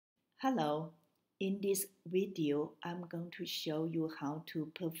Hello, in this video, I'm going to show you how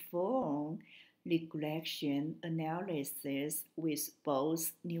to perform regression analysis with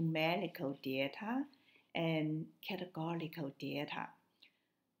both numerical data and categorical data.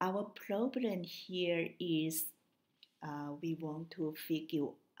 Our problem here is we want to figure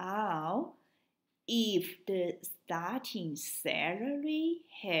out if the starting salary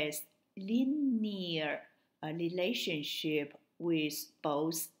has linear relationship with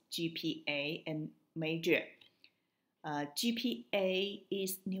both GPA and major. GPA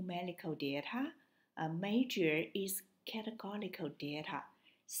is numerical data, major is categorical data.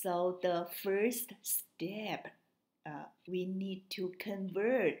 So the first step, we need to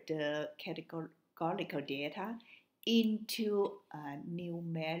convert the categorical data into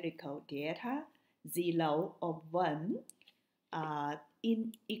numerical data, 0 or 1.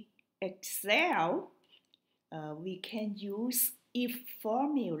 In Excel, we can use if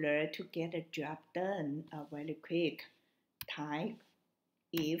formula to get a job done very quick. Type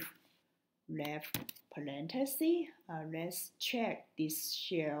if left parenthesis. Let's check this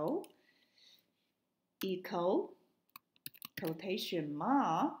shell equal quotation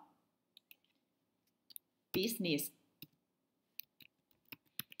mark business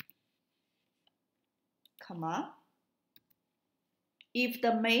comma. If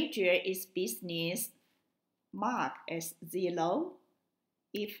the major is business, mark as 0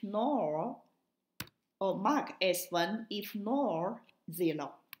 if null, or mark as 1 if null, 0.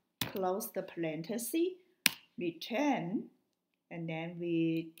 Close the parenthesis, return, and then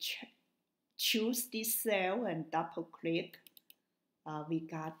we choose this cell and double click. We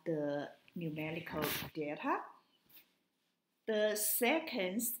got the numerical data. The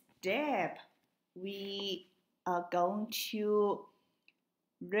second step, we are going to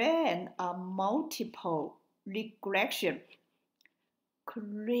run a multiple regression.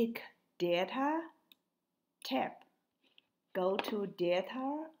 Click Data tab. Go to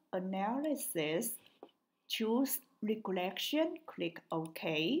Data Analysis. Choose Regression. Click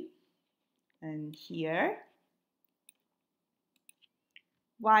OK. And here,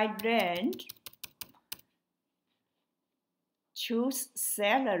 wide range. Choose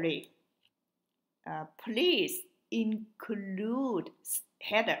Salary. Please include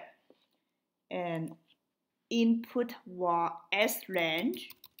header and input var as range,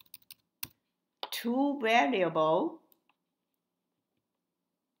 2 variable,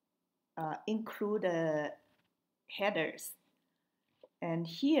 include the headers. And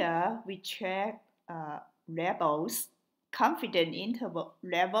here we check labels, confidence interval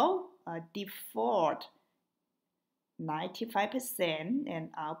level, default 95% and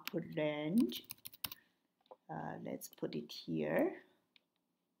output range. Let's put it here.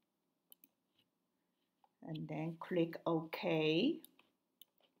 And then click OK.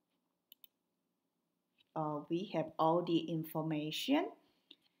 We have all the information.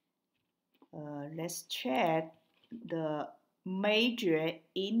 Let's check the major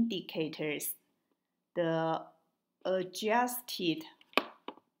indicators. The adjusted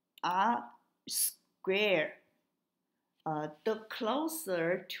R square. The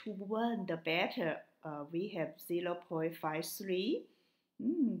closer to 1, the better. We have 0.53.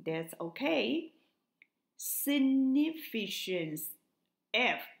 That's okay. Significance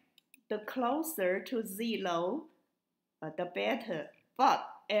F, the closer to 0, the better, but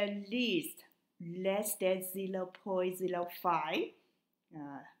at least less than 0.05,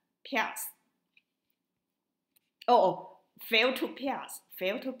 pass. Fail to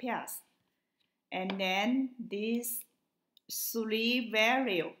pass. And then this 3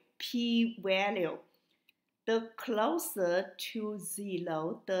 value, P value, the closer to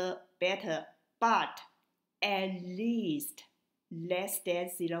 0, the better, but at least less than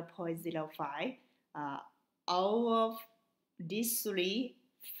 0.05. All of these 3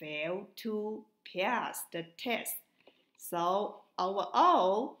 fail to pass the test. So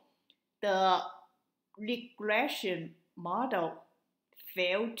overall, the regression model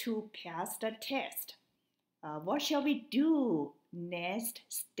failed to pass the test. What shall we do? Next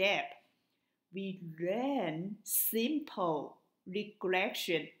step, we run simple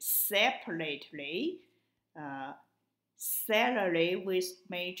regression separately. Salary with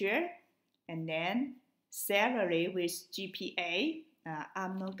major and then salary with GPA.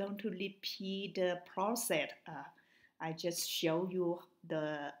 I'm not going to repeat the process. I just show you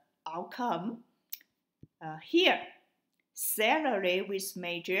the outcome. Here, salary with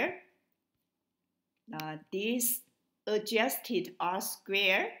major. This adjusted R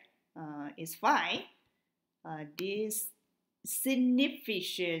square is fine. This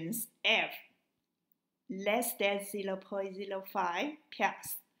significance F less than 0.05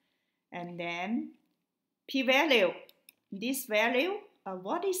 pass. And then p-value. This value,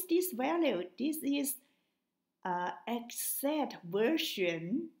 what is this value? This is exact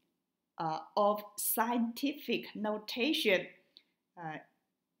version of scientific notation.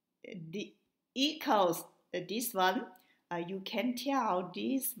 The equals this one. You can tell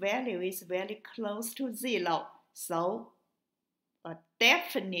this value is very close to 0. So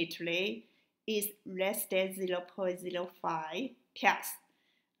definitely is less than 0.05 pairs.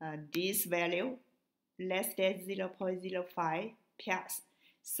 This value less than 0.05 pairs.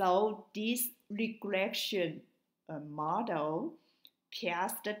 So this regression model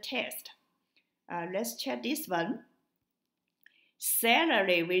passed the test. Let's check this one.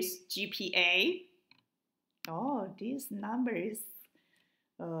 Salary with GPA. Oh, this number is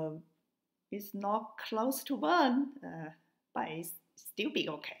not close to 1, but it's still be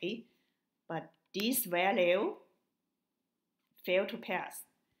okay. But this value failed to pass.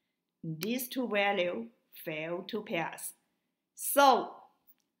 These two values fail to pass. So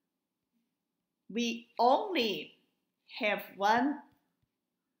we only have one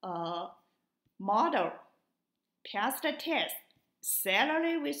model pass the test,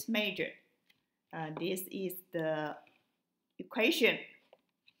 salary with major. This is the equation.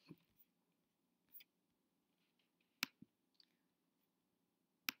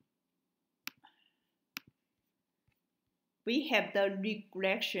 We have the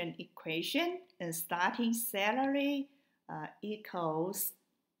regression equation, and starting salary equals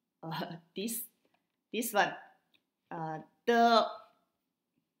this one.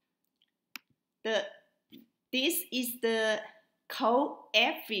 This is the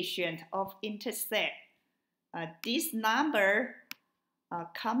coefficient of intercept. This number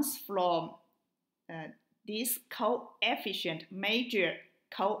comes from this coefficient, major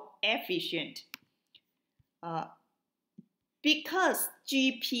coefficient. Because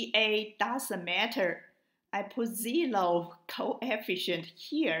GPA doesn't matter, I put 0 coefficient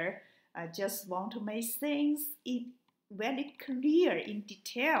here. I just want to make things very clear in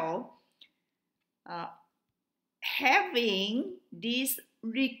detail. Having this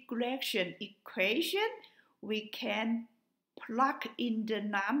regression equation, we can plug in the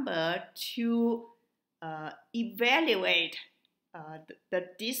number to evaluate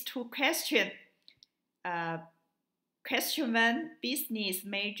these two questions. Question 1, business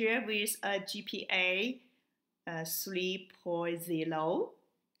major with a GPA 3.0.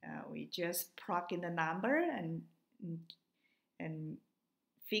 We just plug in the number and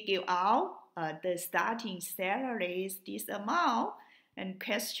figure out the starting salary is this amount. And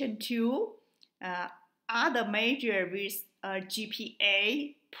question 2, other major with a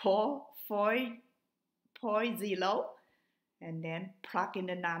GPA 4.0, and then plug in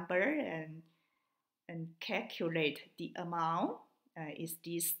the number and calculate the amount. Is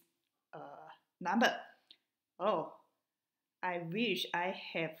this number? Oh, I wish I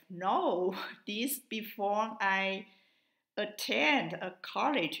have known this before I attend a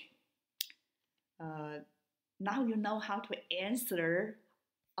college. Now you know how to answer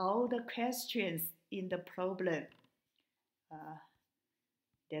all the questions in the problem.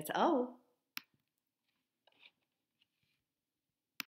 That's all.